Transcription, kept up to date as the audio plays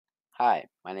Hi,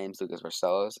 my name is Lucas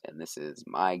Varselos, and this is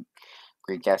my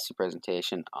Greek Gatsby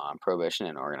presentation on prohibition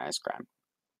and organized crime.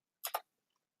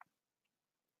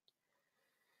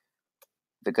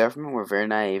 The government were very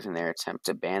naive in their attempt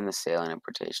to ban the sale and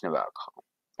importation of alcohol,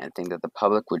 and think that the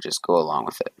public would just go along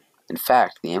with it. In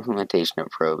fact, the implementation of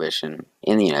prohibition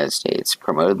in the United States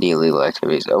promoted the illegal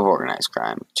activities of organized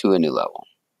crime to a new level.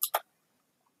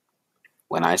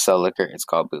 When I sell liquor, it's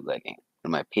called bootlegging.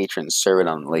 When my patrons serve it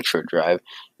on Lakeshore Drive,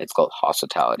 it's called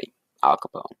hospitality, Al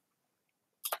Capone.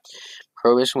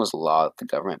 Prohibition was a law that the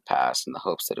government passed in the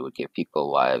hopes that it would give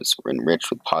people lives enriched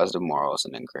with positive morals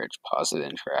and encourage positive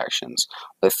interactions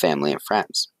with family and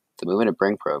friends. The movement to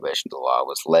bring prohibition to law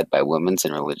was led by women's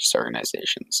and religious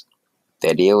organizations.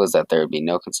 The idea was that there would be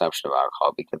no consumption of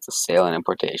alcohol because the sale and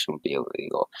importation would be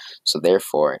illegal, so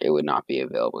therefore it would not be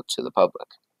available to the public.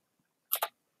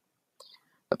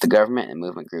 What the government and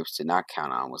movement groups did not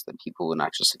count on was that people would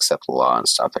not just accept the law and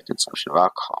stop their consumption of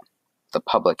alcohol. The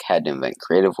public had to invent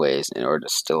creative ways in order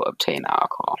to still obtain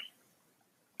alcohol.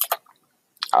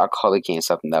 Alcohol became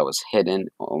something that was hidden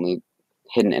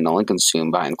and only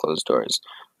consumed behind closed doors,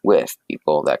 with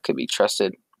people that could be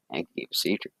trusted and keep a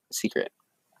secret.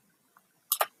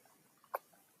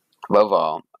 Above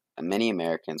all, many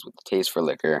Americans with a taste for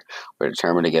liquor were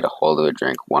determined to get a hold of a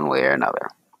drink one way or another.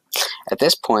 At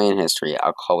this point in history,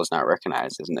 alcohol was not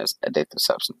recognized as an addictive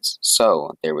substance,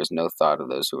 so there was no thought of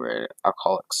those who were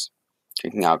alcoholics.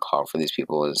 Drinking alcohol for these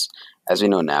people is, as we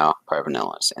know now, part of an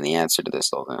illness, and the answer to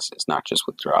this illness is not just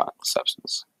withdraw the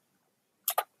substance.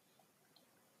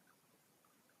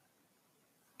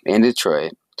 In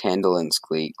Detroit,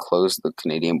 Tandalinsky closed the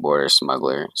Canadian border.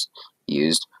 Smugglers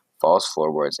used false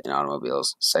floorboards in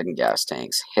automobiles, second gas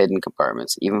tanks, hidden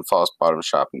compartments, even false bottom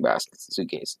shopping baskets and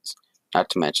suitcases. Not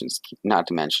to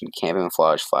mention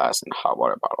camouflage flasks and hot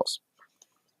water bottles.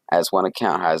 As one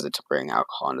account has it, to bring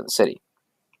alcohol into the city.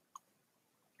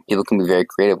 People can be very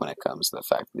creative when it comes to the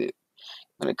fact that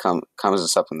when it comes to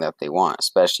something that they want,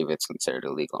 especially if it's considered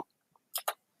illegal.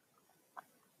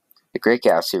 The Great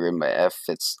Gatsby, written by F.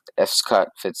 Scott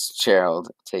Fitzgerald,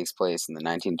 takes place in the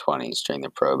 1920s during the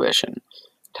Prohibition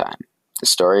time. The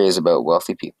story is about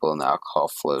wealthy people, and the alcohol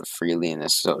flowed freely in their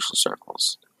social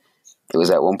circles. It was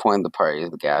at one point at the party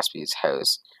of the Gatsby's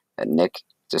house that Nick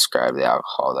described the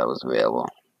alcohol that was available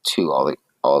to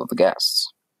all of the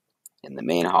guests. In the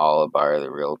main hall, a bar of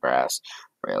the real brass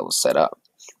rail was set up,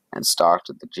 and stocked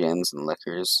with the gins and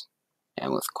liquors,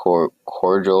 and with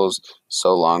cordials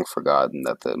so long forgotten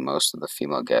that most of the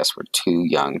female guests were too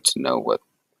young to know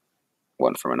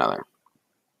one from another.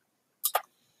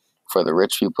 For the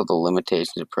rich people, the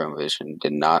limitations of prohibition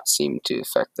did not seem to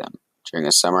affect them. During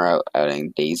a summer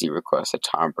outing, Daisy requested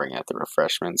Tom bring out the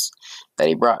refreshments that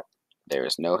he brought. There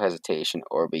was no hesitation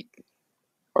being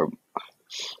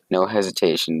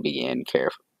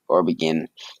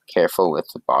careful with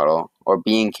the bottle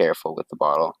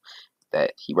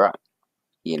that he brought.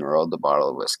 He unrolled the bottle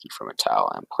of whiskey from a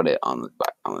towel and put it on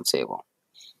the table.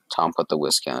 Tom put the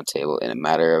whiskey on the table in a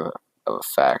matter of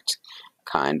fact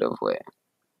kind of way.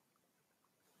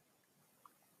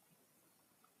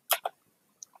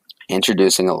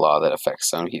 Introducing a law that affects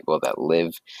some people that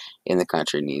live in the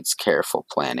country needs careful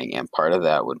planning, and part of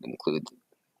that would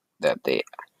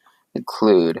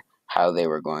include how they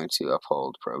were going to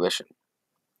uphold prohibition.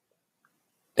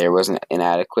 There was an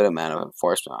inadequate amount of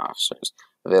enforcement officers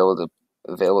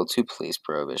available to police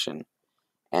prohibition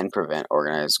and prevent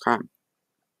organized crime.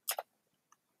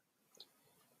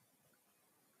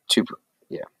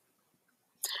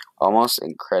 Almost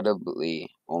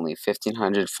incredibly, only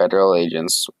 1,500 federal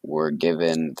agents were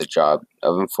given the job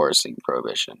of enforcing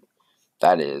prohibition.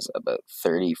 That is, about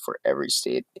 30 for every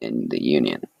state in the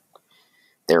Union.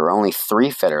 There were only 3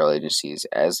 federal agencies,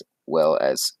 as well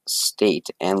as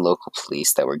state and local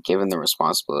police, that were given the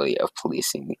responsibility of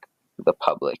policing the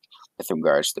public with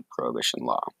regards to the prohibition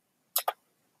law.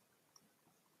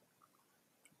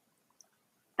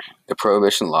 The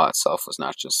prohibition law itself was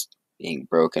not just being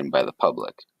broken by the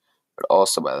public, but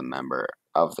also by the member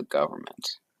of the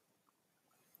government.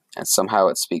 And somehow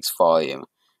it speaks volume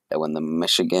that when the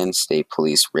Michigan State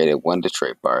Police raided one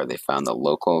Detroit bar, they found the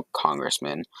local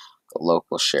congressman, the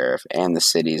local sheriff, and the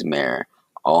city's mayor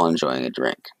all enjoying a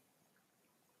drink.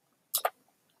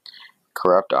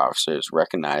 Corrupt officers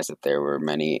recognized that there was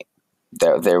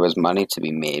money to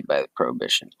be made by the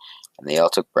prohibition, and they all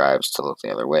took bribes to look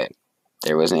the other way.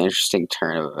 There was an interesting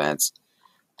turn of events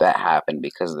that happened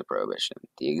because of the prohibition.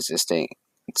 The existence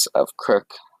of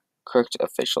crooked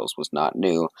officials was not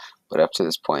new, but up to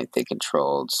this point they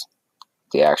controlled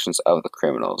the actions of the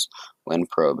criminals. When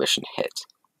prohibition hit,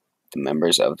 the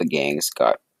members of the gangs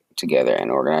got together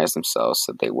and organized themselves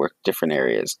so they worked different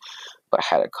areas but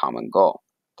had a common goal.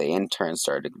 They in turn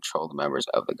started to control the members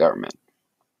of the government.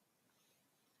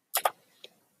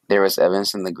 There was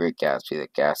evidence in The Great Gatsby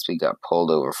that Gatsby got pulled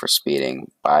over for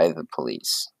speeding by the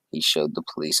police. He showed the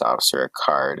police officer a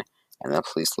card, and the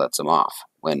police lets him off.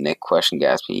 When Nick questioned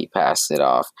Gatsby, he passed it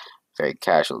off very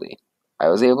casually. I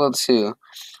was able to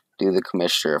do the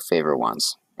commissioner a favor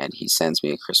once, and he sends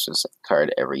me a Christmas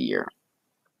card every year.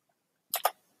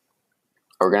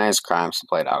 Organized crime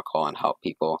supplied alcohol and helped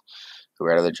people who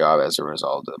were out of their job as a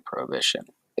result of the prohibition.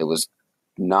 It was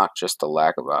not just the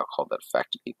lack of alcohol that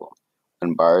affected people.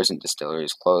 When bars and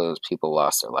distilleries closed, people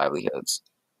lost their livelihoods,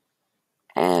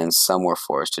 and some were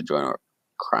forced to join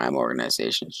crime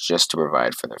organizations just to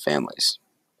provide for their families.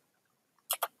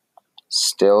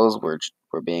 Stills were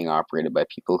being operated by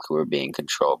people who were being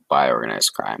controlled by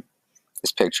organized crime.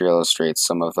 This picture illustrates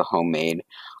some of the homemade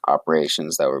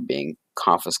operations that were being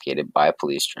confiscated by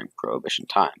police during Prohibition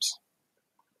times.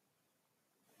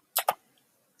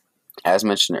 As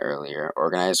mentioned earlier,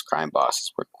 organized crime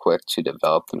bosses were quick to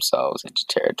develop themselves into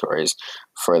territories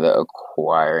for the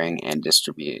acquiring and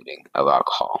distributing of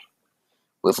alcohol.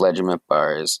 With legitimate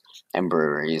bars and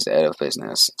breweries out of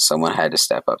business, someone had to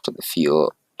step up to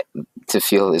feel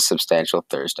the substantial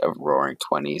thirst of roaring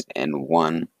 20s, and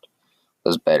one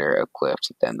was better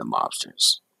equipped than the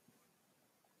mobsters.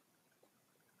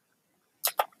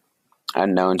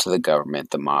 Unknown to the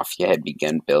government, the mafia had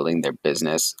begun building their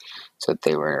business so that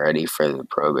they were ready for the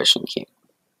prohibition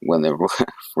when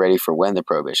the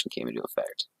prohibition came into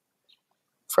effect.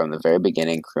 From the very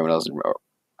beginning, criminals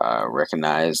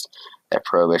recognized that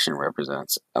prohibition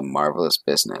represents a marvelous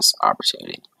business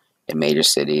opportunity. In major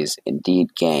cities,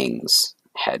 gangs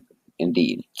had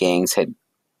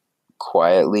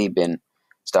quietly been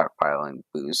stockpiling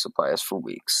booze supplies for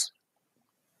weeks.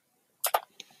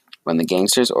 When the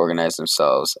gangsters organized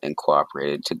themselves and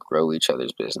cooperated to grow each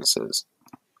other's businesses,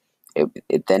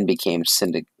 it then became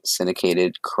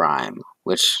syndicated crime,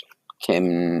 which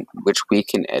we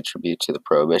can attribute to the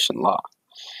Prohibition law.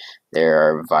 There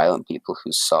are violent people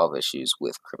who solve issues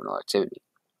with criminal activity.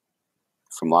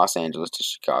 From Los Angeles to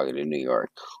Chicago to New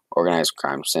York, organized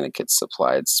crime syndicates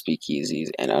supplied speakeasies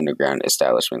and underground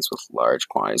establishments with large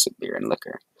quantities of beer and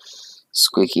liquor.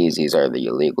 Speakeasies are the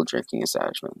illegal drinking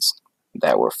establishments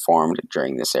that were formed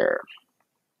during this era.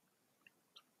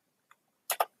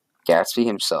 Gatsby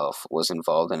himself was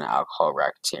involved in alcohol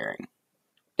racketeering.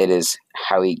 It is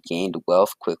how he gained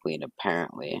wealth quickly, and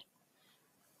apparently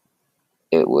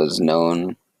it was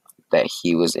known that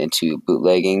he was into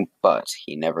bootlegging, but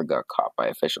he never got caught by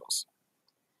officials.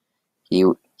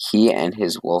 He and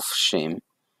his Wolfsheim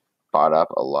bought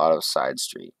up a lot of side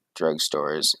street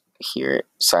drugstores here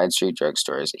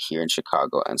in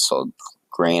Chicago and sold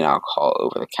grain alcohol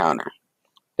over the counter.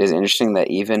 It is interesting that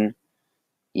even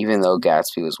though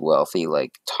Gatsby was wealthy,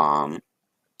 like Tom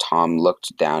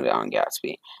looked down on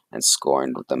Gatsby and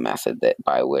scorned the method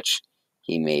by which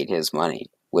he made his money,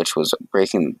 which was the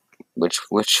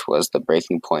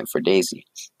breaking point for Daisy.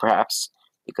 Perhaps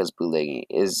because bootlegging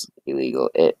is illegal,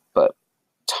 but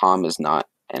Tom is not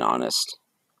an honest,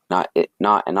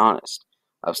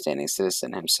 upstanding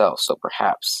citizen himself, so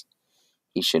perhaps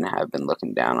he shouldn't have been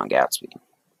looking down on Gatsby.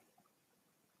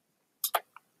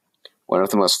 One of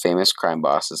the most famous crime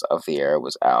bosses of the era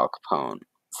was Al Capone.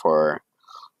 For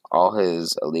all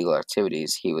his illegal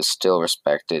activities, he was still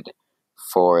respected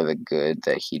for the good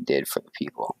that he did for the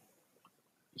people.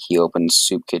 He opened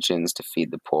soup kitchens to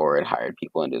feed the poor and hired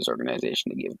people into his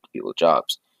organization to give people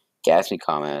jobs. Gatsby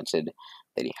commented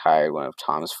that he hired one of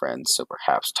Tom's friends, so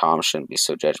perhaps Tom shouldn't be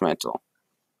so judgmental.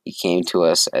 He came to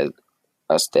us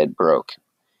dead broke.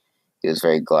 He was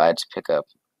very glad to pick up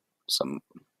some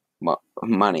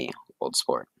money, old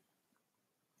sport.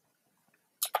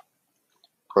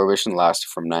 Prohibition lasted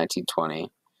from 1920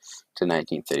 to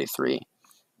 1933.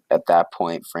 At that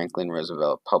point, Franklin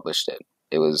Roosevelt published it.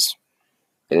 It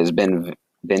has been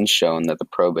shown that the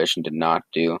Prohibition did not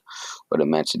do what it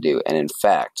meant to do, and in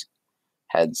fact,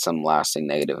 had some lasting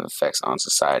negative effects on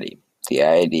society. The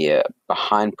idea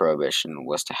behind Prohibition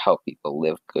was to help people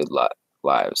live good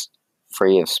lives,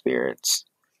 free of spirits,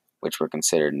 which were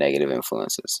considered negative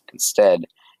influences. Instead,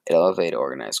 it elevated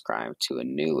organized crime to a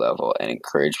new level and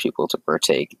encouraged people to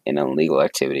partake in illegal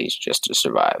activities just to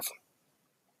survive.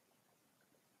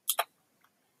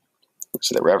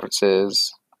 So the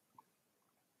references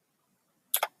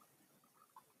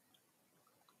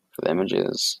for the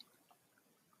images.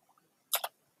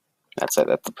 That's it.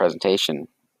 That's the presentation.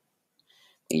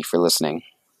 Thank you for listening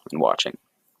and watching.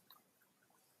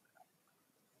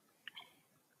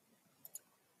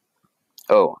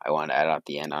 Oh, I wanted to add at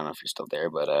the end. I don't know if you're still there,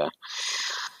 but I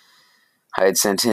had sent him